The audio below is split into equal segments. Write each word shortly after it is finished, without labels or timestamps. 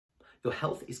Your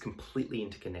health is completely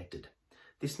interconnected.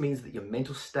 This means that your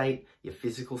mental state, your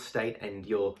physical state, and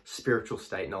your spiritual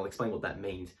state, and I'll explain what that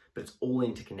means, but it's all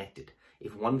interconnected.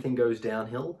 If one thing goes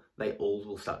downhill, they all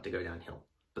will start to go downhill.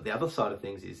 But the other side of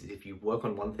things is if you work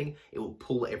on one thing, it will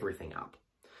pull everything up.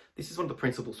 This is one of the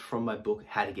principles from my book,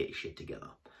 How to Get Your Shit Together.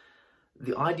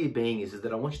 The idea being is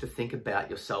that I want you to think about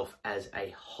yourself as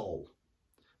a whole.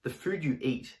 The food you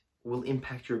eat will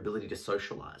impact your ability to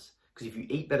socialize. Because if you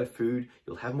eat better food,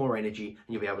 you'll have more energy and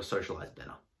you'll be able to socialize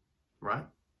better, right?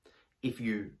 If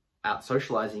you out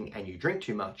socializing and you drink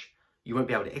too much, you won't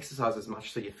be able to exercise as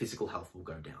much, so your physical health will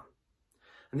go down.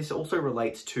 And this also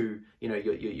relates to,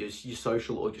 your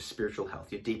social or your spiritual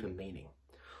health, your deeper meaning.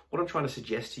 What I'm trying to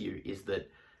suggest to you is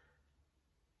that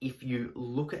if you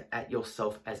look at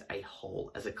yourself as a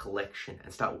whole, as a collection,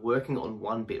 and start working on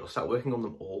one bit or start working on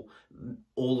them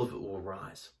all of it will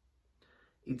rise.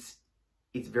 It's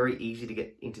very easy to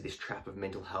get into this trap of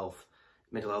mental health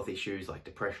issues like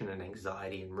depression and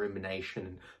anxiety and rumination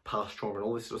and past trauma and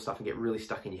all this sort of stuff, and get really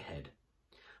stuck in your head.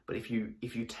 But if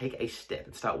you take a step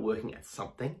and start working at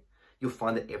something, you'll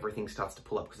find that everything starts to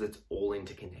pull up because it's all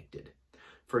interconnected.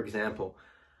 For example,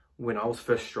 when I was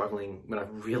first struggling, when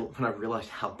I realized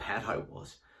how bad I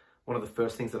was, one of the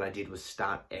first things that I did was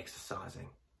start exercising.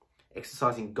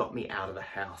 Exercising got me out of the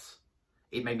house.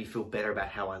 It made me feel better about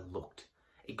how I looked.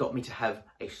 It got me to have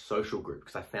a social group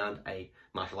because I found a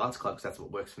martial arts club because that's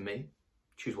what works for me.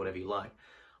 Choose whatever you like.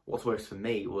 What works for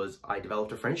me was I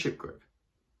developed a friendship group.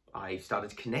 I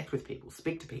started to connect with people,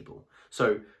 speak to people.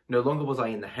 So no longer was I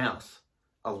in the house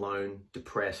alone,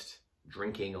 depressed,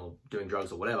 drinking or doing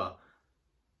drugs or whatever.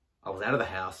 I was out of the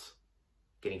house,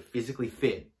 getting physically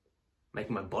fit,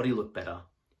 making my body look better,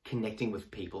 connecting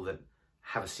with people that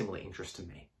have a similar interest to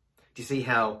me. Do you see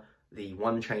how the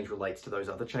one change relates to those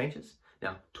other changes?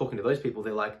 Now, talking to those people,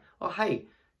 they're like, oh, hey,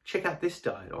 check out this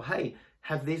diet, or hey,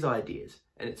 have these ideas.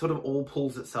 And it sort of all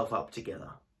pulls itself up together.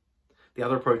 The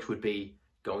other approach would be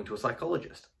going to a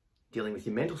psychologist, dealing with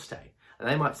your mental state. And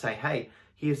they might say, hey,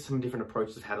 here's some different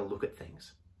approaches of how to look at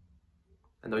things.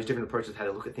 And those different approaches of how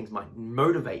to look at things might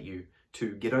motivate you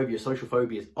to get over your social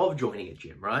phobias of joining a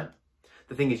gym, right?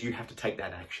 The thing is, you have to take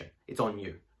that action. It's on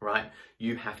you, right?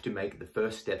 You have to make the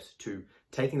first steps to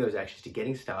taking those actions, to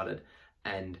getting started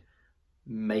and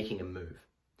making a move.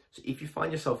 So if you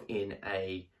find yourself in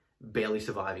a barely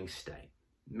surviving state,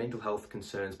 mental health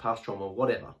concerns, past trauma,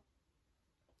 whatever,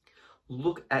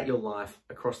 look at your life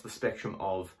across the spectrum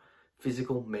of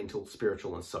physical, mental,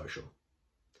 spiritual, and social.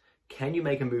 Can you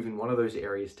make a move in one of those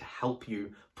areas to help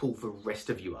you pull the rest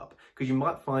of you up? Because you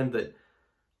might find that,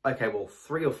 okay, well,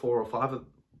 3 or 4 or 5,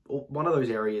 one of those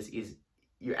areas is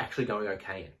you're actually going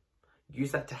okay in.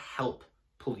 Use that to help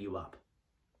pull you up.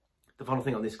 The final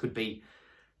thing on this could be,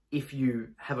 if you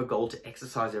have a goal to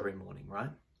exercise every morning, right?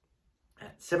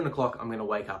 At 7 o'clock, I'm going to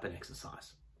wake up and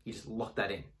exercise. You just lock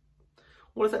that in.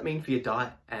 What does that mean for your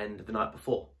diet and the night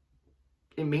before?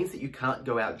 It means that you can't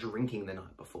go out drinking the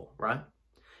night before, right?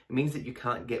 It means that you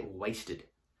can't get wasted.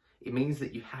 It means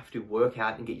that you have to work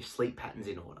out and get your sleep patterns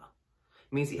in order.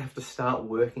 It means that you have to start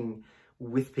working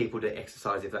with people to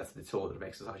exercise if that's the sort of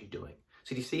exercise you're doing.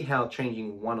 So do you see how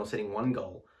changing one or setting one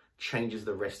goal changes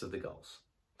the rest of the goals?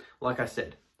 Like I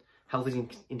said, health is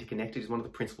interconnected is one of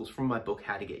the principles from my book,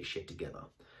 How to Get Your Shit Together.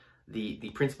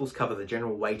 The principles cover the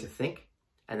general way to think,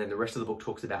 and then the rest of the book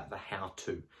talks about the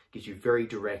how-to. Gives you very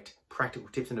direct, practical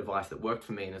tips and advice that worked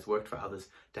for me and has worked for others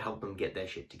to help them get their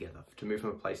shit together, to move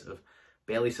from a place of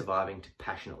barely surviving to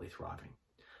passionately thriving.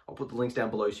 I'll put the links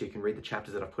down below so you can read the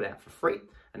chapters that I've put out for free,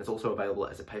 and it's also available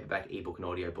as a paperback, ebook, and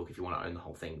audiobook if you want to own the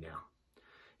whole thing now.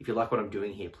 If you like what I'm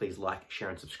doing here, please like, share,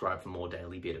 and subscribe for more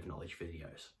daily bit of knowledge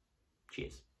videos.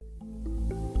 Cheers.